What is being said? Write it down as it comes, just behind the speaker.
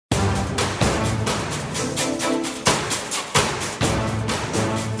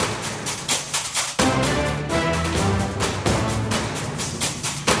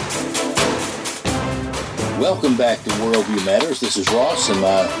Welcome back to Worldview Matters. This is Ross and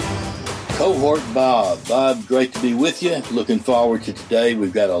my cohort, Bob. Bob, great to be with you. Looking forward to today.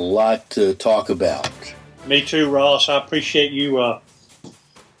 We've got a lot to talk about. Me too, Ross. I appreciate you,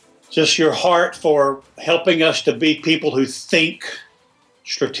 just your heart for helping us to be people who think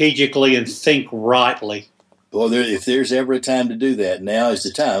strategically and think rightly. Well, if there's ever a time to do that, now is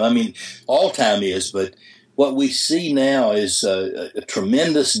the time. I mean, all time is, but what we see now is a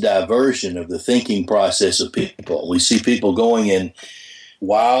tremendous diversion of the thinking process of people. We see people going in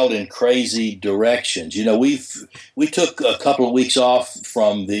wild and crazy directions. You know, we took a couple of weeks off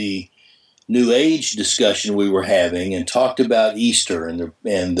from the New Age discussion we were having and talked about Easter and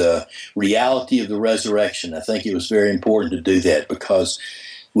the reality of the resurrection. I think it was very important to do that because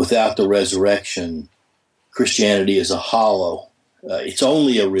without the resurrection, Christianity is a hollow. It's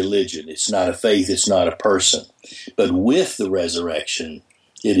only a religion. It's not a faith. It's not a person. But with the resurrection,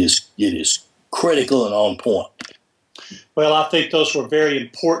 it is critical and on point. Well, I think those were very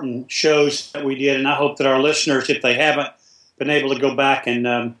important shows that we did, and I hope that our listeners, if they haven't been able to go back and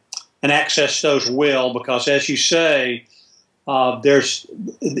access those, will, because as you say, there's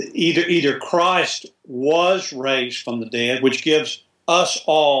either Christ was raised from the dead, which gives us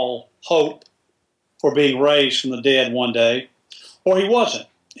all hope for being raised from the dead one day, or he wasn't.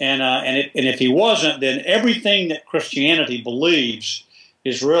 And if he wasn't, then everything that Christianity believes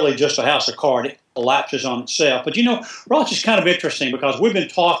is really just a house of cards. It collapses on itself. But, you know, Ross, is kind of interesting because we've been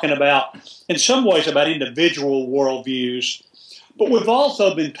talking about, in some ways, about individual worldviews, but we've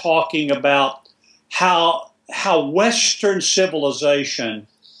also been talking about how Western civilization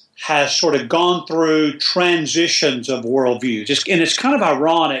has sort of gone through transitions of worldviews. And it's kind of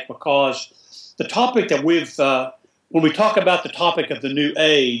ironic because the topic that when we talk about the topic of the New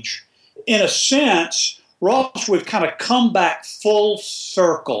Age, in a sense, Ross, we've kind of come back full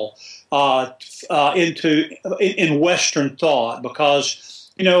circle in Western thought because,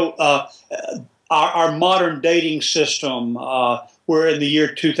 you know, our modern dating system, we're in the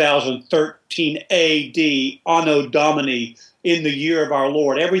year 2013 AD, Anno Domini, in the year of our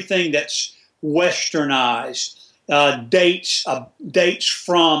Lord. Everything that's westernized dates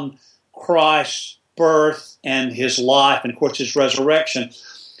from Christ's birth and his life and, of course, his resurrection.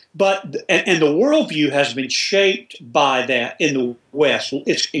 But and the worldview has been shaped by that in the West.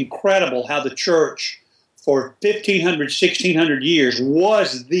 It's incredible how the church for 1,500, 1,600 years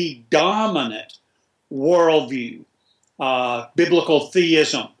was the dominant worldview. Biblical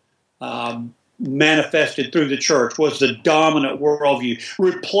theism manifested through the church was the dominant worldview,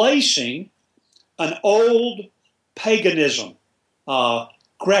 replacing an old paganism,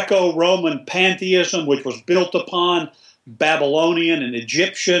 Greco-Roman pantheism, which was built upon Babylonian and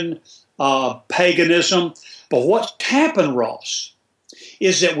Egyptian paganism. But what's happened, Ross,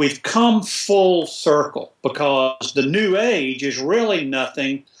 is that we've come full circle because the New Age is really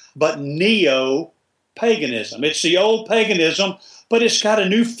nothing but neo-paganism. It's the old paganism, but it's got a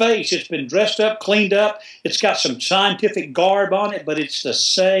new face. It's been dressed up, cleaned up. It's got some scientific garb on it, but it's the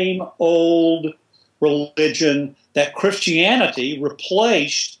same old religion that Christianity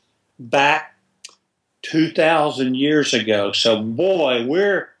replaced back 2,000 years ago. So, boy,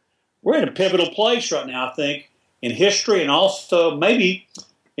 we're in a pivotal place right now, I think, in history and also maybe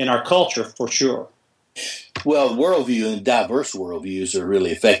in our culture for sure. Well, worldview and diverse worldviews are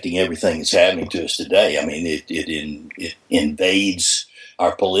really affecting everything that's happening to us today. I mean, it invades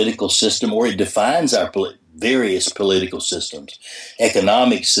our political system, or it defines our various political systems,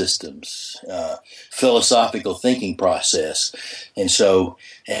 economic systems, philosophical thinking process. And so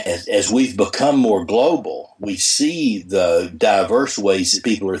as we've become more global, we see the diverse ways that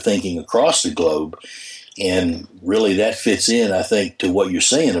people are thinking across the globe. And really that fits in, I think, to what you're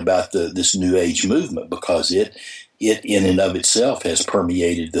saying about this New Age movement, because it in and of itself has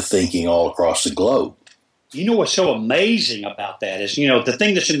permeated the thinking all across the globe. You know what's so amazing about that is, you know, the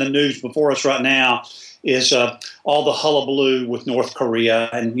thing that's in the news before us right now is all the hullabaloo with North Korea.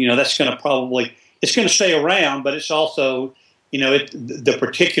 And, you know, that's going to it's going to stay around, but it's also, you know, the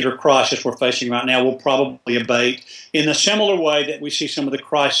particular crisis we're facing right now will probably abate in a similar way that we see some of the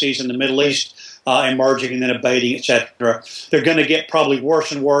crises in the Middle East emerging and then abating, et cetera. They're going to get probably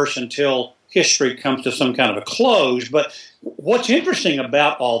worse and worse until history comes to some kind of a close. But what's interesting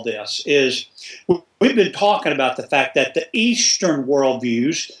about all this is we've been talking about the fact that the Eastern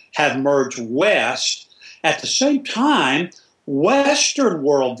worldviews have merged West. At the same time, Western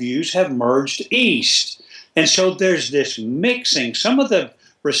worldviews have merged East. And so there's this mixing. Some of the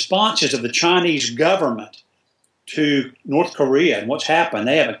responses of the Chinese government to North Korea and what's happened,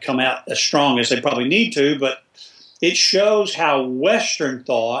 they haven't come out as strong as they probably need to, but it shows how Western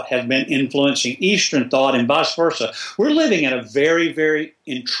thought has been influencing Eastern thought and vice versa. We're living at a very, very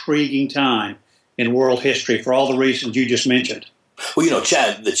intriguing time in world history for all the reasons you just mentioned. Well,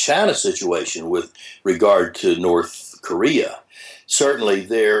 the China situation with regard to North Korea, certainly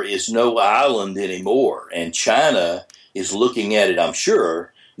there is no island anymore, and China is looking at it, I'm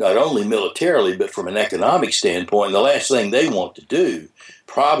sure, not only militarily, but from an economic standpoint. And the last thing they want to do,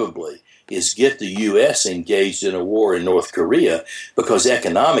 probably, is get the U.S. engaged in a war in North Korea, because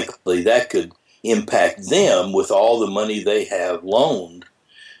economically that could impact them with all the money they have loaned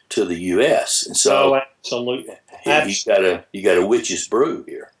to the U.S. And so, absolutely, you got a witch's brew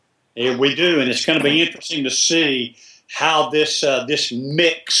here. Yeah, we do, and it's going to be interesting to see how this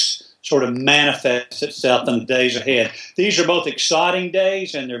mix sort of manifests itself in the days ahead. These are both exciting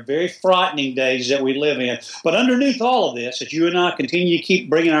days, and they're very frightening days that we live in. But underneath all of this, as you and I continue to keep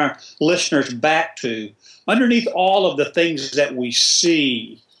bringing our listeners back to, underneath all of the things that we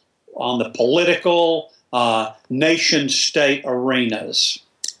see on the political nation-state arenas,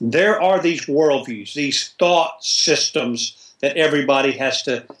 there are these worldviews, these thought systems that everybody's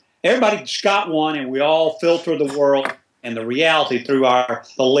got one, and we all filter the world and the reality through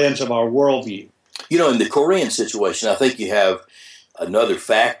the lens of our worldview. In the Korean situation, I think you have another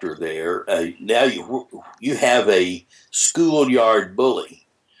factor there. Now you have a schoolyard bully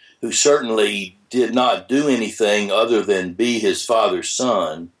who certainly did not do anything other than be his father's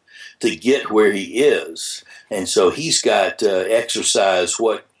son to get where he is. And so he's got to exercise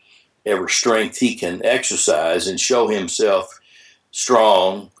whatever strength he can exercise and show himself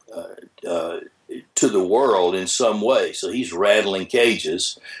strong to the world in some way. So he's rattling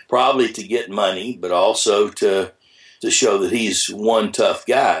cages, probably to get money, but also to show that he's one tough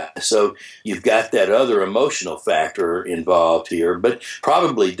guy. So you've got that other emotional factor involved here. But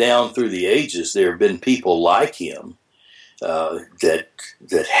probably down through the ages, there have been people like him that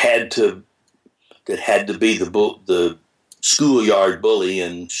had to be the schoolyard bully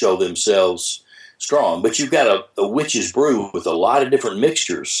and show themselves strong. But you've got a witch's brew with a lot of different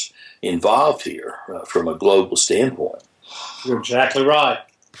mixtures involved here from a global standpoint. You're exactly right.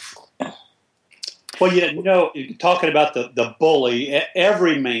 Well, talking about the bully,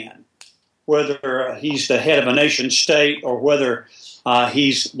 every man, whether he's the head of a nation state or whether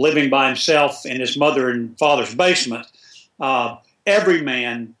he's living by himself in his mother and father's basement, every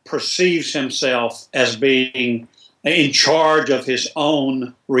man perceives himself as being in charge of his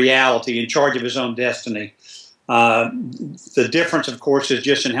own reality, in charge of his own destiny. The difference, of course, is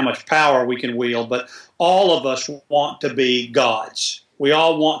just in how much power we can wield, but all of us want to be gods. We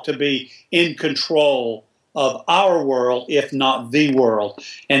all want to be in control of our world, if not the world.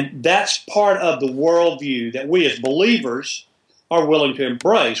 And that's part of the worldview that we as believers are willing to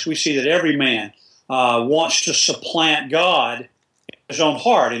embrace. We see that every man wants to supplant God in his own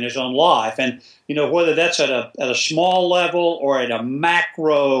heart, in his own life. And, whether that's at a small level or at a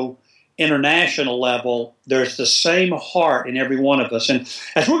macro international level, there's the same heart in every one of us. And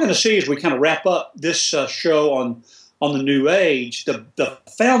as we're going to see as we kind of wrap up this show on the New Age, the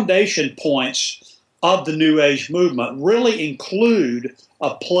foundation points of the New Age movement really include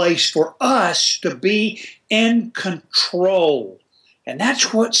a place for us to be in control. And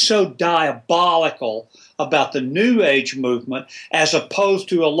that's what's so diabolical about the New Age movement, as opposed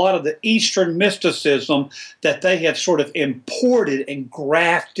to a lot of the Eastern mysticism that they have sort of imported and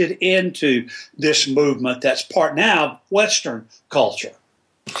grafted into this movement that's part now of Western culture.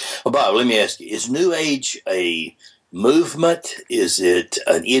 Well, Bob, let me ask you, is New Age a movement? Is it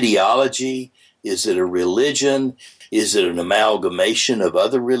an ideology? Is it a religion? Is it an amalgamation of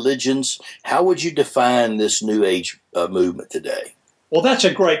other religions? How would you define this New Age movement today? Well, that's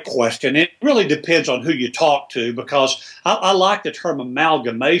a great question. It really depends on who you talk to, because I like the term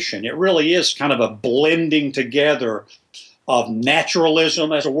amalgamation. It really is kind of a blending together of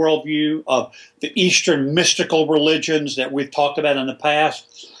naturalism as a worldview, of the Eastern mystical religions that we've talked about in the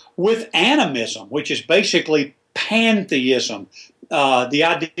past, with animism, which is basically pantheism, the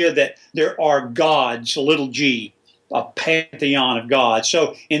idea that there are gods, little g, a pantheon of gods.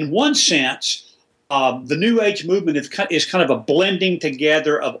 So in one sense, the New Age movement is kind of a blending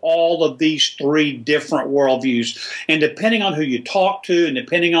together of all of these three different worldviews. And depending on who you talk to and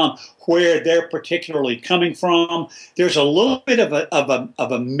depending on where they're particularly coming from, there's a little bit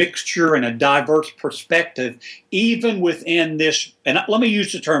of a mixture and a diverse perspective, even within this. And let me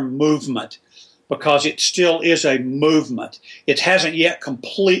use the term movement, because it still is a movement. It hasn't yet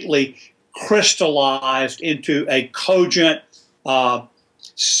completely crystallized into a cogent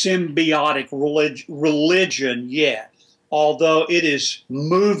symbiotic religion yet, although it is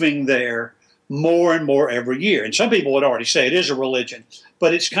moving there more and more every year. And some people would already say it is a religion,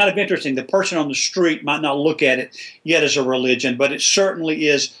 but it's kind of interesting. The person on the street might not look at it yet as a religion, but it certainly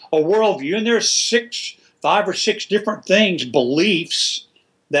is a worldview. And there's 5 or 6 different things, beliefs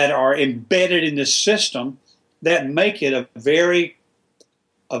that are embedded in this system that make it a very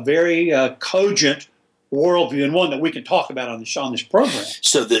cogent worldview, and one that we can talk about on this program.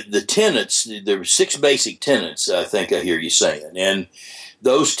 So the tenets, there were 6 basic tenets, I think I hear you saying, and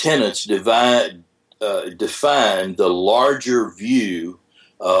those tenets define the larger view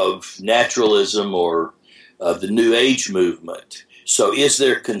of naturalism or the New Age movement. So is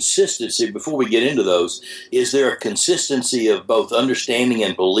there consistency, before we get into those, is there a consistency of both understanding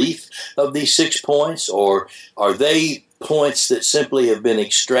and belief of these 6 points, or are they points that simply have been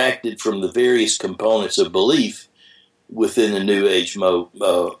extracted from the various components of belief within the New Age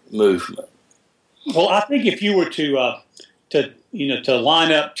movement? Well, I think if you were to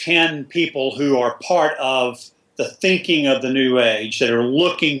line up 10 people who are part of the thinking of the New Age that are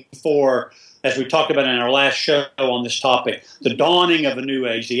looking for, as we talked about in our last show on this topic, the dawning of a New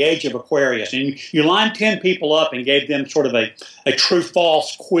Age, the Age of Aquarius, and you line 10 people up and gave them sort of a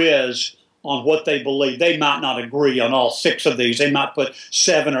true-false quiz on what they believe. They might not agree on all 6 of these. They might put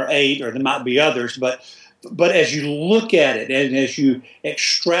 7 or 8, or there might be others. But as you look at it and as you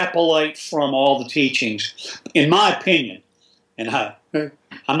extrapolate from all the teachings, in my opinion, and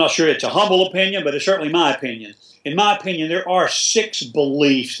I'm not sure it's a humble opinion, but it's certainly my opinion. In my opinion, there are 6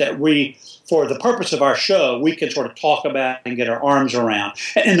 beliefs that we, for the purpose of our show, we can sort of talk about and get our arms around.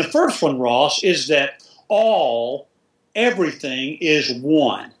 And the first one, Ross, is that everything is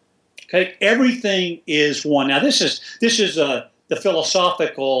one. Okay, everything is one. Now, this is the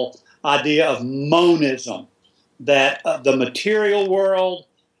philosophical idea of monism, that the material world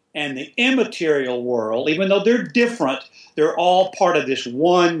and the immaterial world, even though they're different, they're all part of this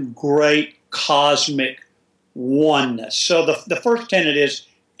one great cosmic oneness. So the first tenet is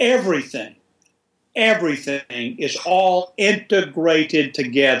everything is all integrated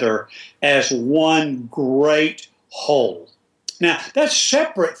together as one great whole. Now, that's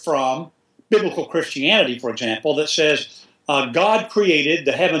separate from biblical Christianity, for example, that says God created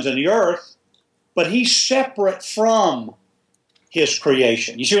the heavens and the earth, but he's separate from his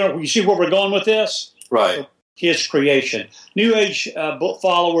creation. You see where we're going with this? Right. His creation. New Age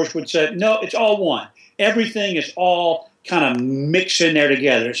followers would say, no, it's all one. Everything is all kind of mixed in there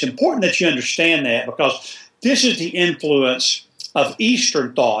together. It's important that you understand that, because this is the influence of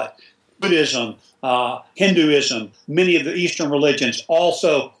Eastern thought, Buddhism, Hinduism, many of the Eastern religions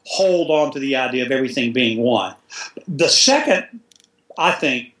also hold on to the idea of everything being one. The second, I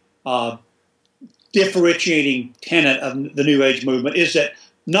think, differentiating tenet of the New Age movement is that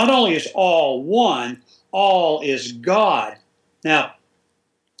not only is all one, all is God. Now,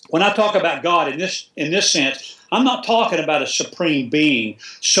 when I talk about God in this sense, I'm not talking about a supreme being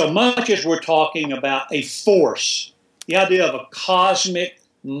so much as we're talking about a force, the idea of a cosmic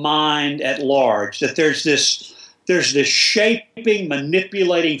mind at large, that there's this shaping,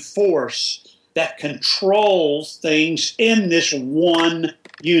 manipulating force that controls things in this one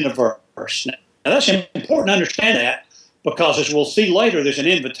universe. Now, that's important to understand that, because as we'll see later, there's an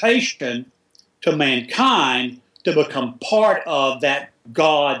invitation to mankind to become part of that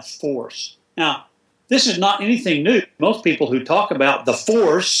God force. Now, this is not anything new. Most people who talk about the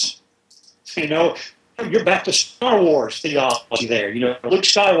force, you're back to Star Wars theology there. Luke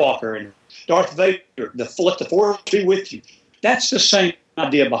Skywalker and Darth Vader, let the force be with you. That's the same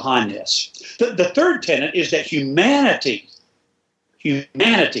idea behind this. The third tenet is that humanity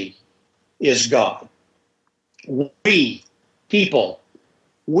is God. We, people,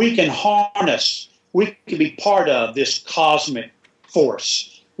 we can harness, we can be part of this cosmic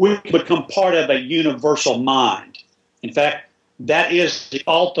force. We can become part of a universal mind. In fact, that is the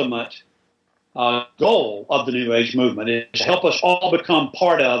ultimate goal of the New Age movement, is to help us all become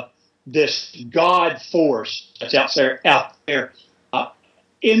part of this God force that's out there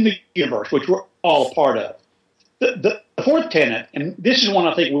in the universe, which we're all a part of. The fourth tenet, and this is one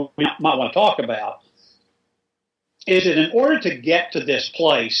I think we might want to talk about, is that in order to get to this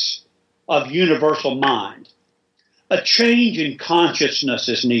place of universal mind, a change in consciousness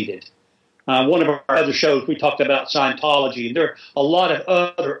is needed. One of our other shows, we talked about Scientology, and there are a lot of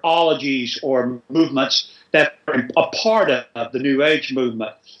other ologies or movements that are a part of the New Age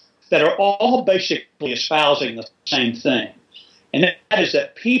movement that are all basically espousing the same thing. And that is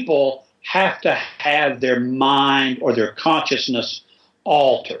that people have to have their mind or their consciousness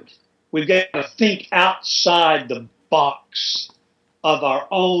altered. We've got to think outside the box of our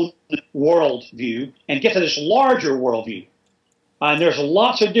own worldview and get to this larger worldview. And there's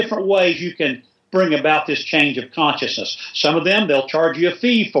lots of different ways you can bring about this change of consciousness. Some of them they'll charge you a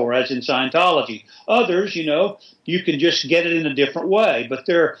fee for, as in Scientology. Others, you can just get it in a different way. But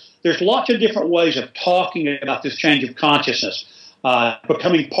there's lots of different ways of talking about this change of consciousness,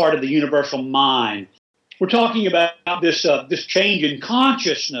 becoming part of the universal mind. We're talking about this change in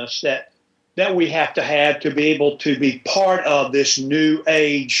consciousness that we have to be able to be part of this New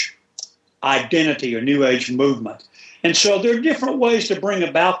Age identity or New Age movement. And so there are different ways to bring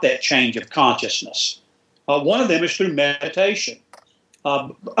about that change of consciousness. One of them is through meditation.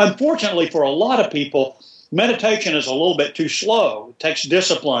 Unfortunately, for a lot of people, meditation is a little bit too slow. It takes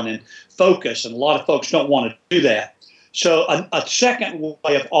discipline and focus, and a lot of folks don't want to do that. So a second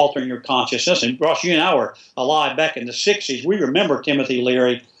way of altering your consciousness, and Ross, you and I were alive back in the 60s. We remember Timothy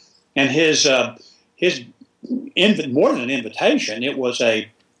Leary and his more than an invitation. It was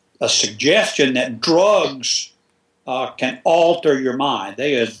a suggestion that drugs can alter your mind.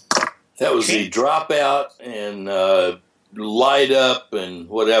 That was the dropout and light up and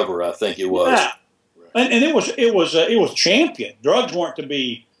whatever, I think it was. Yeah. And it was championed. Drugs weren't to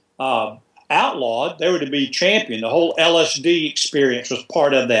be outlawed; they were to be championed. The whole LSD experience was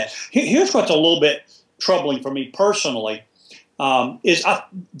part of that. Here's what's a little bit troubling for me personally: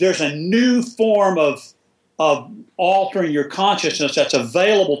 there's a new form of altering your consciousness that's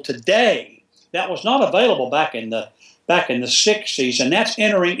available today that was not available back in the 60s, and that's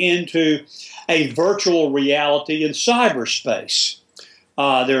entering into a virtual reality in cyberspace.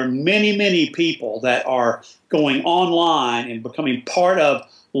 There are many, many people that are going online and becoming part of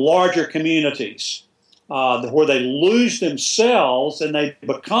larger communities where they lose themselves and they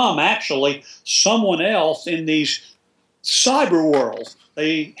become actually someone else in these cyber worlds.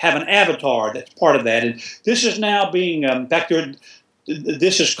 They have an avatar that's part of that. And this is now being, in fact,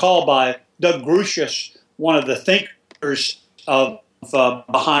 this is called by Doug Grucius, one of the thinkers of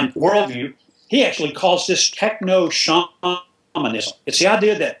behind worldview. He actually calls this techno-shamanism. It's the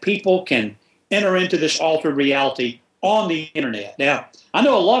idea that people can enter into this altered reality on the internet. Now, I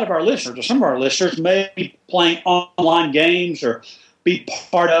know a lot of our listeners, or some of our listeners, may be playing online games or be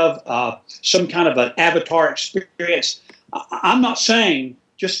part of some kind of an avatar experience. I'm not saying,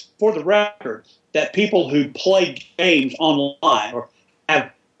 just for the record, that people who play games online or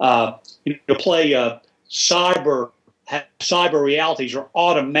have play cyber realities are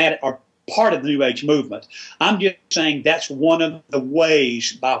part of the New Age movement. I'm just saying that's one of the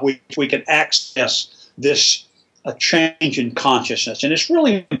ways by which we can access this change in consciousness. And it's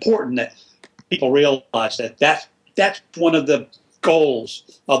really important that people realize that that's one of the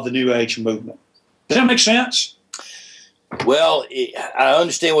goals of the New Age movement. Does that make sense? Well, I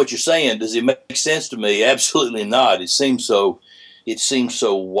understand what you're saying. Does it make sense to me? Absolutely not. It seems so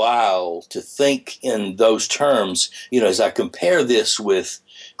wild to think in those terms. As I compare this with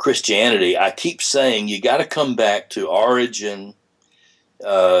Christianity, I keep saying you got to come back to origin,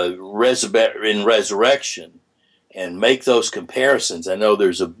 resurrection, and make those comparisons. I know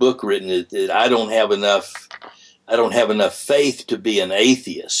there's a book written that I don't have enough faith to be an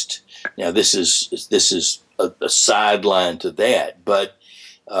atheist. Now this is a sideline to that, but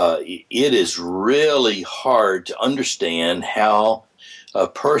it is really hard to understand how a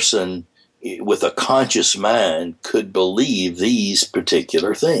person with a conscious mind could believe these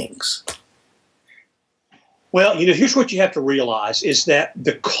particular things. Well, here's what you have to realize is that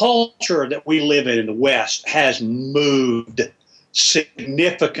the culture that we live in the West has moved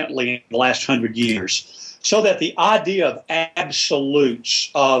significantly in the last 100 years, so that the idea of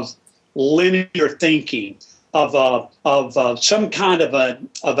absolutes, of linear thinking, of some kind of a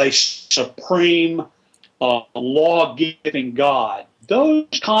supreme law-giving God, those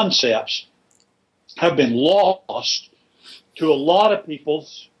concepts have been lost to a lot of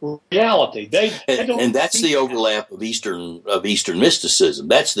people's reality. And that's the overlap of Eastern mysticism.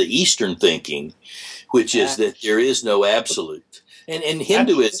 That's the Eastern thinking, which is that there is no absolute. And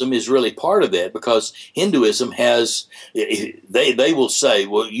Hinduism is really part of that, because Hinduism has, they will say,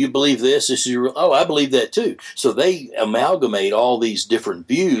 well, you believe this is your, I believe that too. So they amalgamate all these different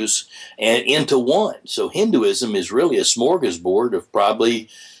views into one. So Hinduism is really a smorgasbord of probably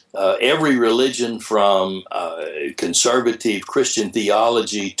every religion, from conservative Christian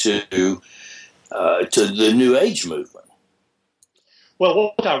theology to the New Age movement. Well,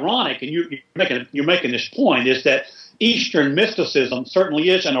 what's ironic, and you're making this point, is that Eastern mysticism certainly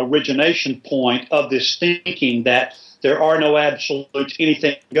is an origination point of this thinking that there are no absolutes,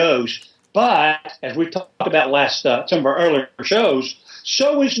 anything goes. But as we talked about some of our earlier shows,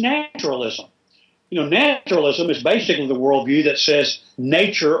 so is naturalism. naturalism is basically the worldview that says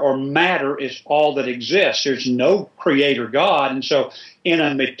nature or matter is all that exists. There's no creator God. And so in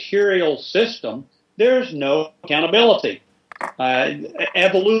a material system, there's no accountability.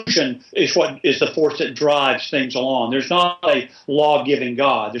 Evolution is what is the force that drives things along. There's not a law-giving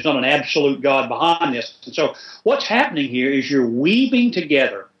God. There's not an absolute God behind this. And so what's happening here is you're weaving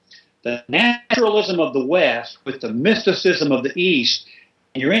together the naturalism of the West with the mysticism of the East,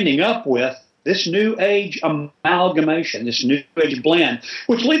 and you're ending up with this New Age amalgamation, this New Age blend,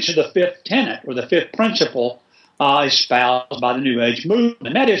 which leads to the fifth tenet, or the fifth principle espoused by the New Age movement,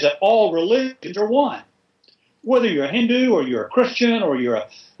 and that is that all religions are one. Whether you're a Hindu or you're a Christian or you're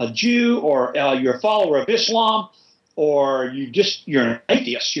a Jew or you're a follower of Islam or you're an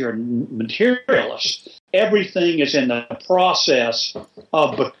atheist, you're a materialist, everything is in the process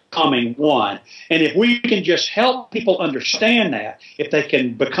of becoming one. And if we can just help people understand that, if they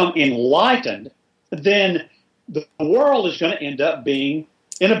can become enlightened, then the world is going to end up being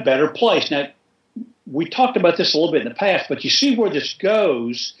in a better place. Now, we talked about this a little bit in the past, but you see where this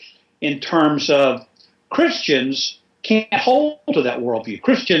goes in terms of Christians can't hold to that worldview.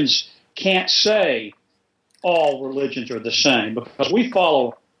 Christians can't say all religions are the same because we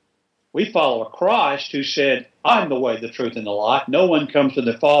follow a Christ who said, I'm the way, the truth, and the life. No one comes to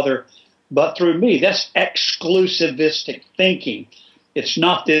the Father but through me. That's exclusivistic thinking. It's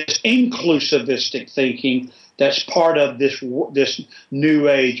not this inclusivistic thinking that's part of this New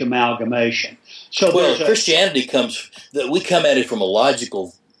Age amalgamation. So Christianity we come at it from a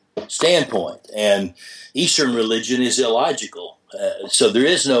logical standpoint, and Eastern religion is illogical. So there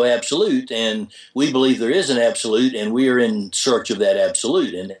is no absolute, and we believe there is an absolute, and we are in search of that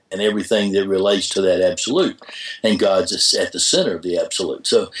absolute and everything that relates to that absolute. And God's at the center of the absolute.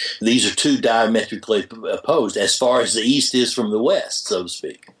 So these are two diametrically opposed as far as the East is from the West, so to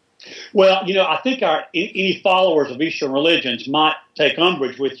speak. Well, I think any followers of Eastern religions might take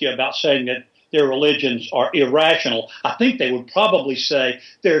umbrage with you about saying that their religions are irrational. I think they would probably say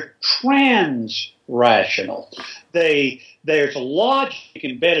they're trans-rational. There's a logic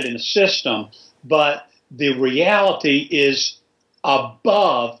embedded in the system, but the reality is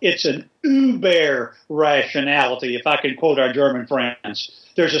above. It's an uber rationality, if I can quote our German friends.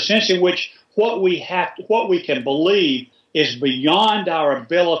 There's a sense in which what we can believe is beyond our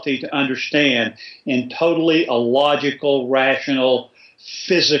ability to understand in totally illogical, rational,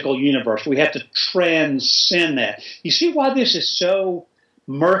 physical universe. We have to transcend that. You see why this is so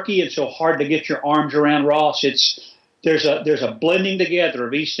murky and so hard to get your arms around, Ross? There's a blending together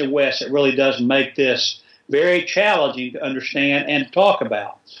of East and West that really does make this very challenging to understand and talk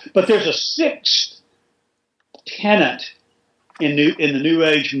about. But there's a sixth tenet in the New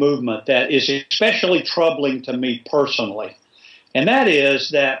Age movement that is especially troubling to me personally, and that is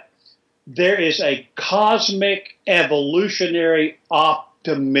that there is a cosmic evolutionary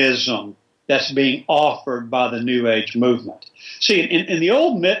optimism that's being offered by the New Age movement. See, in the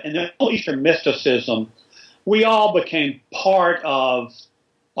old Eastern mysticism, we all became part of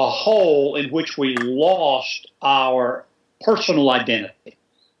a whole in which we lost our personal identity.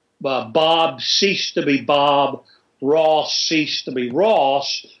 Bob ceased to be Bob. Ross ceased to be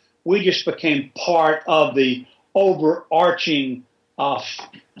Ross. We just became part of the overarching part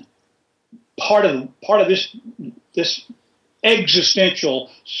of this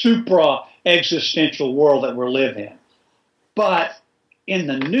existential, supra-existential world that we're living in. But in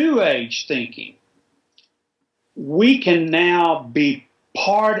the New Age thinking, we can now be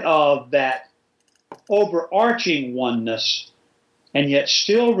part of that overarching oneness and yet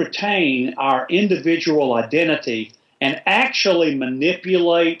still retain our individual identity and actually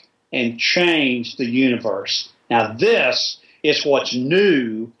manipulate and change the universe. Now, this is what's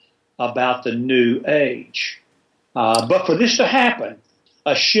new about the New Age. But for this to happen,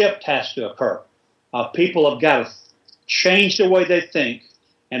 a shift has to occur. People have got to change the way they think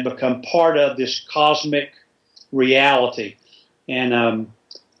and become part of this cosmic reality. And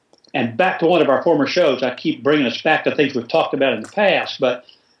back to one of our former shows, I keep bringing us back to things we've talked about in the past, but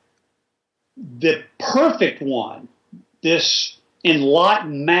the perfect one, this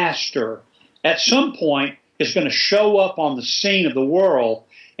enlightened master, at some point is going to show up on the scene of the world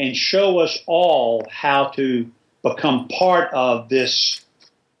and show us all how to become part of this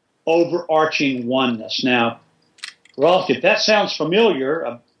overarching oneness. Now, Ross, if that sounds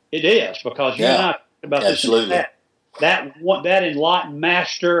familiar, it is, because you and I talked about absolutely. This that enlightened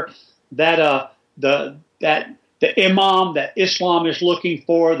master, that the imam that Islam is looking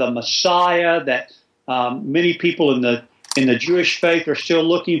for, the Messiah that many people in the Jewish faith are still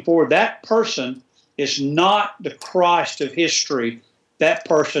looking for. That person is not the Christ of history that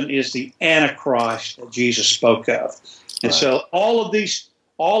person is the Antichrist that Jesus spoke of. And so all of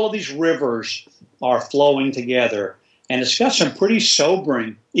these rivers are flowing together, and it's got some pretty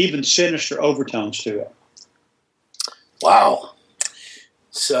sobering, even sinister overtones to it. Wow.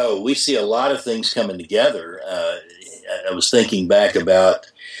 So we see a lot of things coming together. I was thinking back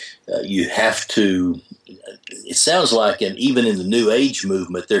about you have to, it sounds like, and even in the New Age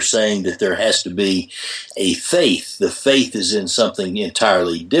movement, they're saying that there has to be a faith. The faith is in something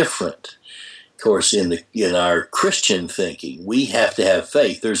entirely different. Of course, in our Christian thinking, we have to have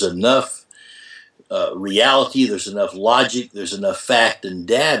faith. There's enough reality, there's enough logic, there's enough fact and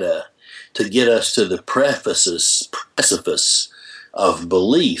data to get us to the precipice of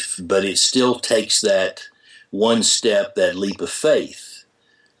belief, but it still takes that one step, that leap of faith,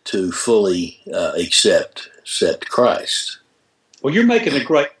 to fully accept Christ. Well, you're making a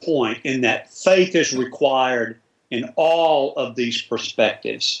great point in that faith is required in all of these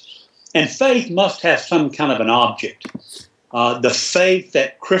perspectives. And faith must have some kind of an object. The faith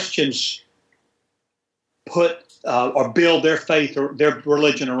that Christians put or build their faith or their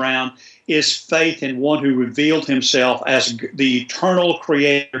religion around is faith in one who revealed himself as the eternal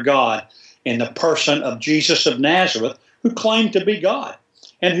creator God in the person of Jesus of Nazareth, who claimed to be God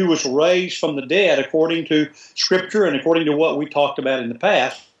and who was raised from the dead according to Scripture and according to what we talked about in the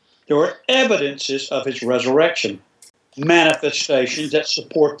past. There were evidences of his resurrection, manifestations that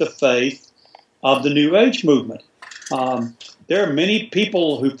support the faith of the New Age movement. There are many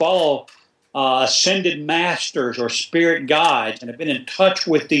people who follow ascended masters or spirit guides and have been in touch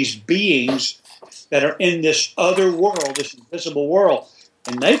with these beings that are in this other world, this invisible world,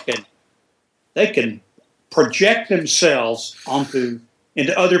 and they can project themselves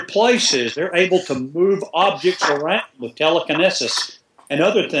into other places. They're able to move objects around with telekinesis and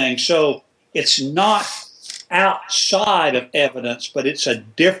other things. So it's not outside of evidence, but it's a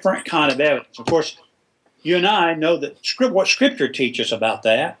different kind of evidence. Of course, you and I know that what Scripture teaches about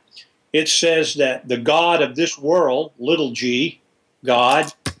that. It says that the God of this world, little g,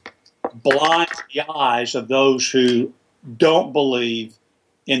 God, blinds the eyes of those who don't believe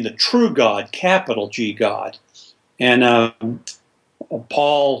in the true God, capital G God. And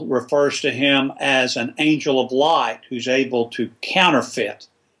Paul refers to him as an angel of light who's able to counterfeit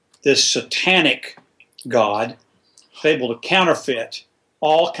this satanic God, is able to counterfeit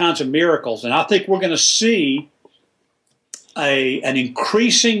all kinds of miracles. And I think we're going to see an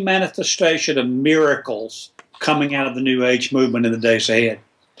increasing manifestation of miracles coming out of the New Age movement in the days ahead.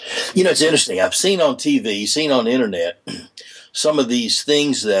 You know, it's interesting. I've seen on TV, seen on the internet, some of these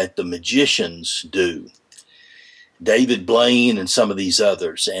things that the magicians do. David Blaine and some of these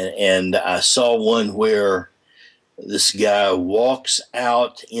others. And I saw one where this guy walks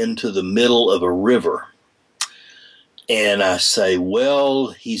out into the middle of a river. And I say,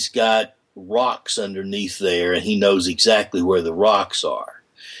 well, he's got rocks underneath there, and he knows exactly where the rocks are.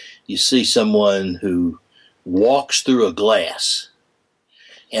 You see someone who walks through a glass.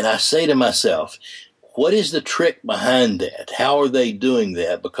 And I say to myself, what is the trick behind that? How are they doing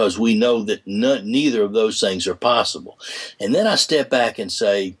that? Because we know that neither of those things are possible. And then I step back and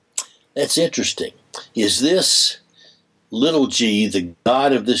say, that's interesting. Is this little g, the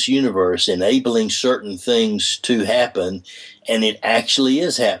God of this universe, enabling certain things to happen, and it actually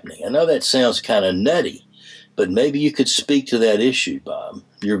is happening? I know that sounds kind of nutty, but maybe you could speak to that issue, Bob,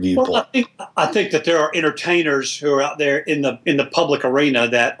 your viewpoint. Well, I think that there are entertainers who are out there in the public arena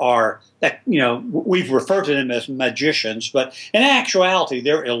that we've referred to them as magicians, but in actuality,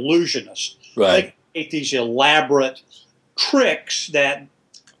 they're illusionists. Right. They create these elaborate tricks that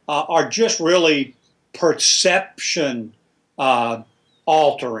are just really perception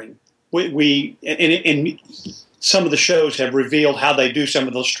altering. We in some of the shows have revealed how they do some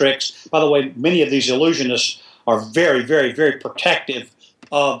of those tricks. By the way, many of these illusionists are very, very, very protective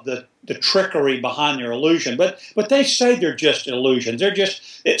of the trickery behind their illusion. But they say they're just illusions.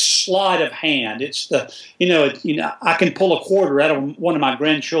 It's sleight of hand. It's I can pull a quarter out of one of my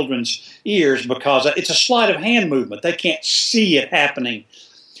grandchildren's ears because it's a sleight of hand movement. They can't see it happening.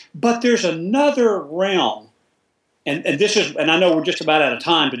 But there's another realm. And I know we're just about out of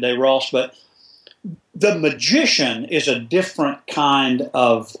time today, Ross, but the magician is a different kind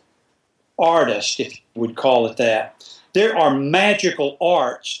of artist, if you would call it that. There are magical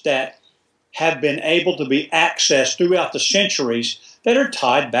arts that have been able to be accessed throughout the centuries that are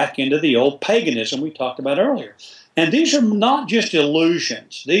tied back into the old paganism we talked about earlier. And these are not just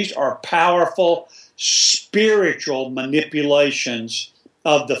illusions. These are powerful spiritual manipulations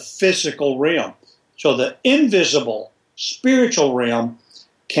of the physical realm. So the invisible spiritual realm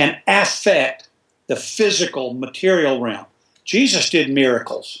can affect the physical material realm. Jesus did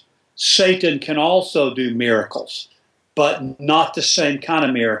miracles. Satan can also do miracles, but not the same kind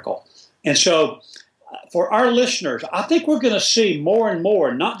of miracle. And so for our listeners, I think we're going to see more and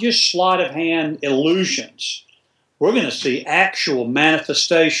more, not just sleight of hand illusions. We're going to see actual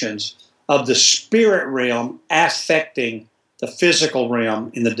manifestations of the spirit realm affecting the physical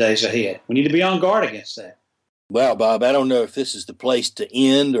realm in the days ahead. We need to be on guard against that. Well, Bob, I don't know if this is the place to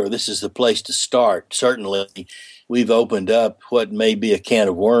end or this is the place to start. Certainly, we've opened up what may be a can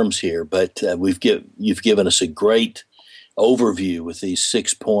of worms here, but you've given us a great overview with these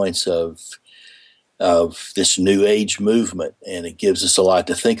 6 points of this New Age movement, and it gives us a lot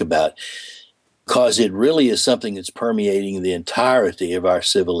to think about, because it really is something that's permeating the entirety of our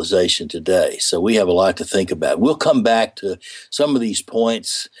civilization today. So we have a lot to think about. We'll come back to some of these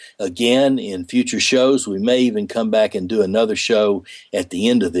points again in future shows. We may even come back and do another show at the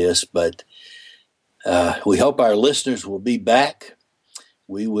end of this, but we hope our listeners will be back.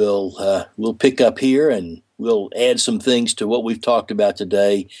 We'll pick up here and we'll add some things to what we've talked about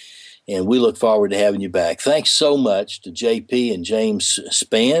today, and we look forward to having you back. Thanks so much to JP and James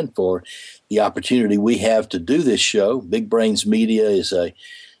Spann for the opportunity we have to do this show. Big Brains Media is a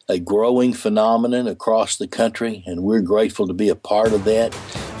growing phenomenon across the country, and we're grateful to be a part of that.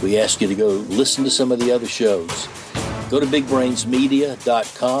 We ask you to go listen to some of the other shows. Go to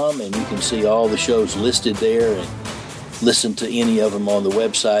bigbrainsmedia.com, and you can see all the shows listed there and listen to any of them on the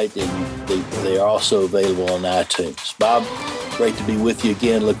website, and they are also available on iTunes. Bob, great to be with you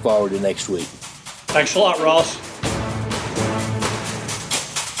again. Look forward to next week. Thanks a lot, Ross.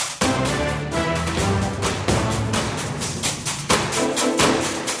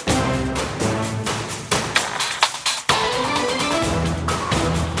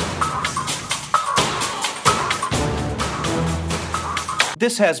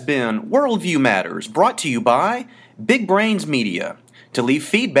 This has been Worldview Matters, brought to you by Big Brains Media. To leave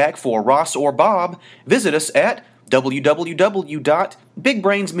feedback for Ross or Bob, visit us at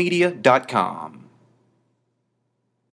www.bigbrainsmedia.com.